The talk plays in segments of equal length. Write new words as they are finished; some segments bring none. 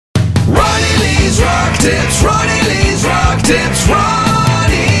Tips, Ronnie Lee's Rock Tips,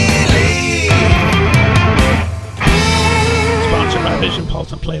 Ronnie Lee. Sponsored by Vision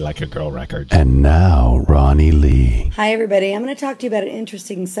Pulse and Play Like a Girl Records. And now, Ronnie Lee. Hi, everybody. I'm going to talk to you about an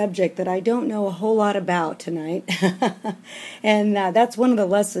interesting subject that I don't know a whole lot about tonight. And that's one of the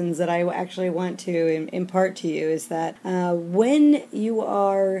lessons that I actually want to impart to you is that when you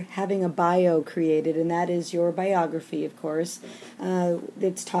are having a bio created, and that is your biography, of course,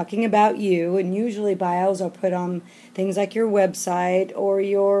 it's talking about you, and usually bios are put on things like your website or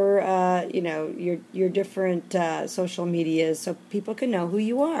your different social medias so people can know who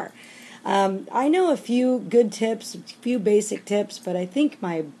you are. I know a few good tips, a few basic tips, but I think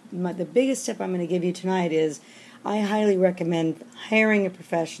the biggest tip I'm going to give you tonight is I highly recommend hiring a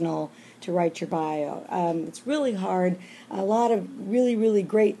professional to write your bio. It's really hard. A lot of really, really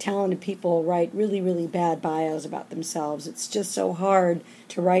great, talented people write really, really bad bios about themselves. It's just so hard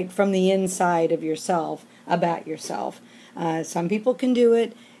to write from the inside of yourself about yourself. Some people can do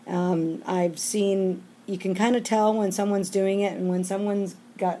it. I've seen, you can kind of tell when someone's doing it and when someone's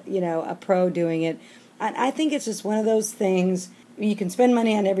got, a pro doing it. I think it's just one of those things. You can spend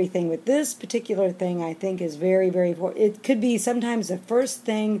money on everything, but this particular thing I think is very, very important. It could be sometimes the first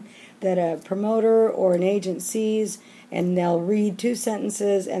thing that a promoter or an agent sees, and they'll read 2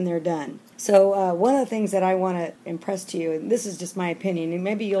 sentences and they're done. So one of the things that I want to impress to you, and this is just my opinion, and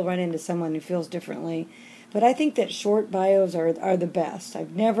maybe you'll run into someone who feels differently, but I think that short bios are the best.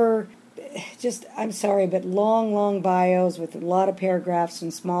 I've never... I'm sorry, but long bios with a lot of paragraphs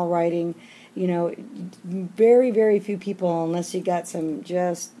and small writing, very, very few people, unless you got some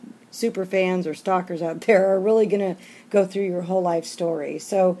just super fans or stalkers out there, are really going to go through your whole life story.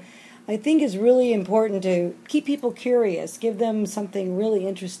 So I think it's really important to keep people curious, give them something really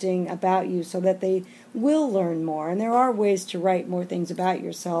interesting about you so that they will learn more. And there are ways to write more things about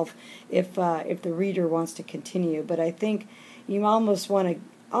yourself if the reader wants to continue. But I think you almost want to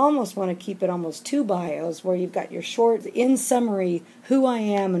keep it almost 2 bios where you've got your short, in summary, who I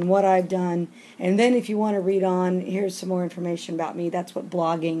am and what I've done. And then if you want to read on, here's some more information about me. That's what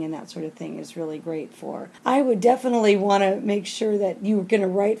blogging and that sort of thing is really great for. I would definitely want to make sure that you're going to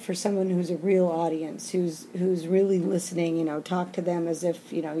write for someone who's a real audience, who's really listening, talk to them as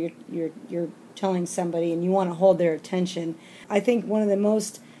if, you're telling somebody and you want to hold their attention. I think one of the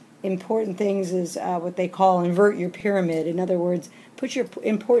most important things is what they call invert your pyramid. In other words, put your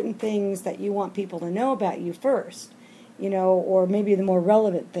important things that you want people to know about you first, or maybe the more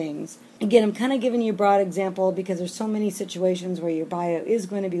relevant things. Again, I'm kind of giving you a broad example because there's so many situations where your bio is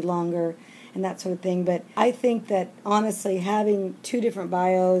going to be longer and that sort of thing. But I think that, honestly, having 2 different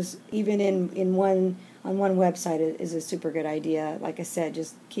bios, even in one on one website, is a super good idea. Like I said,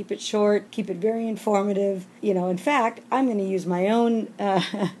 just keep it short, keep it very informative. In fact, I'm going to use my own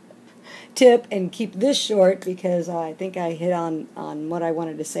tip and keep this short because I think I hit on what I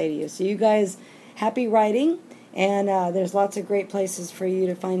wanted to say to you. So you guys, happy writing, and there's lots of great places for you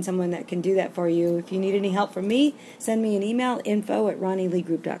to find someone that can do that for you. If you need any help from me, send me an email,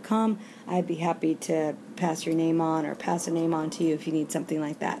 info@ronnieleegroup.com. I'd be happy to pass your name on or pass a name on to you if you need something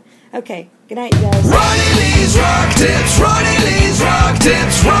like that. Okay, good night, you guys. Ronnie Lee's Rock Tips, Ronnie Lee's Rock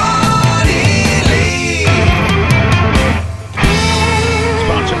Tips, Ronnie Lee.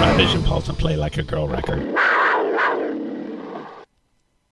 Sponsored by Vision Pulse and Play Like a Girl Record.